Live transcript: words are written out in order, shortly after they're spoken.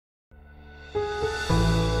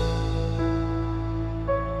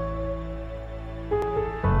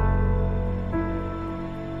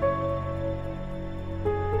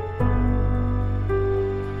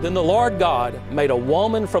Then the Lord God made a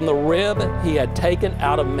woman from the rib he had taken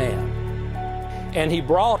out of man, and he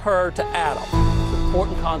brought her to Adam. It's an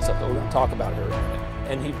important concept that we're going to talk about here in a minute.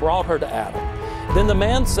 And he brought her to Adam. Then the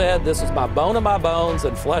man said, "This is my bone of my bones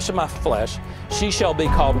and flesh of my flesh. She shall be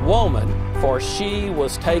called woman, for she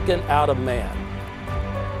was taken out of man."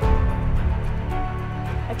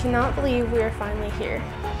 I cannot believe we are finally here.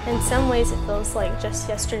 In some ways it feels like just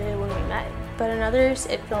yesterday when we met, but in others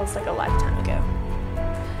it feels like a lifetime ago.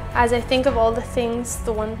 As I think of all the things,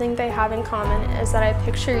 the one thing they have in common is that I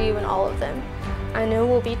picture you in all of them. I know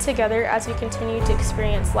we'll be together as we continue to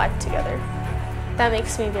experience life together. That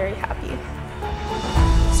makes me very happy.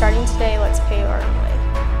 Starting today, let's pave our own way.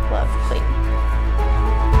 Love, Clayton.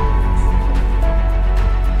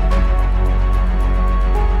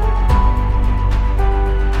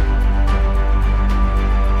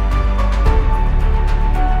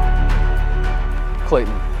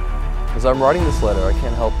 Clayton, as I'm writing this letter, I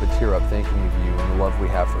can't help but tear up thinking of you and the love we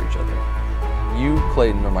have for each other. You,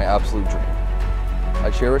 Clayton, are my absolute dream. I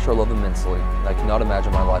cherish our love immensely, and I cannot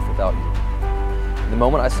imagine my life without you. The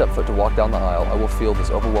moment I step foot to walk down the aisle, I will feel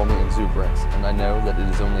this overwhelming exuberance, and I know that it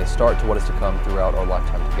is only a start to what is to come throughout our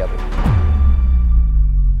lifetime together.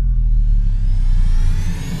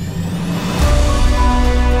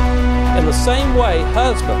 In the same way,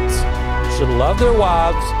 husbands should love their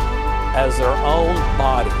wives as their own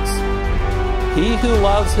bodies. He who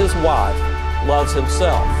loves his wife loves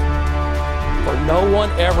himself, for no one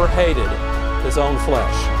ever hated his own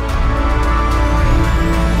flesh.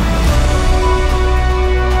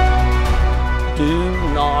 Do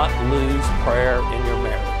not lose prayer in your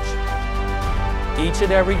marriage. Each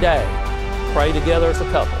and every day, pray together as a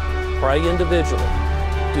couple. Pray individually.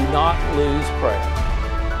 Do not lose prayer.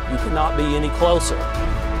 You cannot be any closer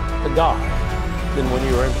to God than when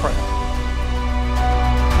you are in prayer.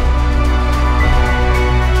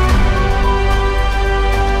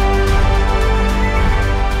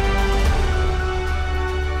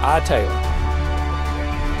 I, Taylor,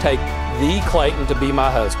 take thee, Clayton, to be my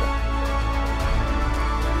husband,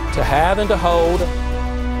 to have and to hold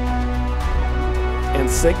in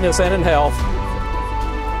sickness and in health,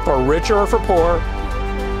 for richer or for poor,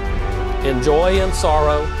 in joy and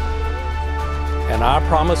sorrow, and I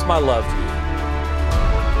promise my love to you.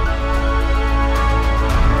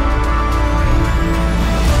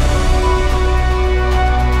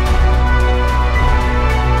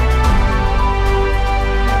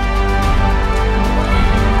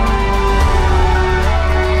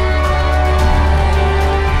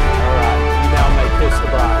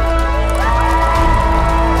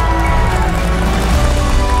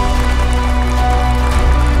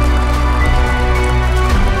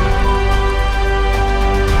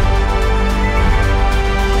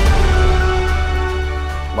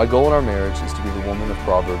 My goal in our marriage is to be the woman of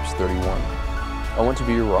Proverbs 31. I want to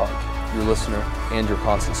be your rock, your listener, and your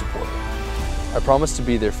constant supporter. I promise to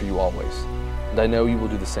be there for you always, and I know you will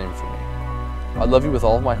do the same for me. I love you with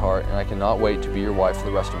all of my heart, and I cannot wait to be your wife for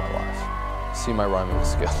the rest of my life. See my rhyming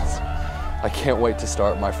skills. I can't wait to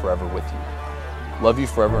start my forever with you. Love you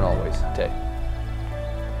forever and always, Tay.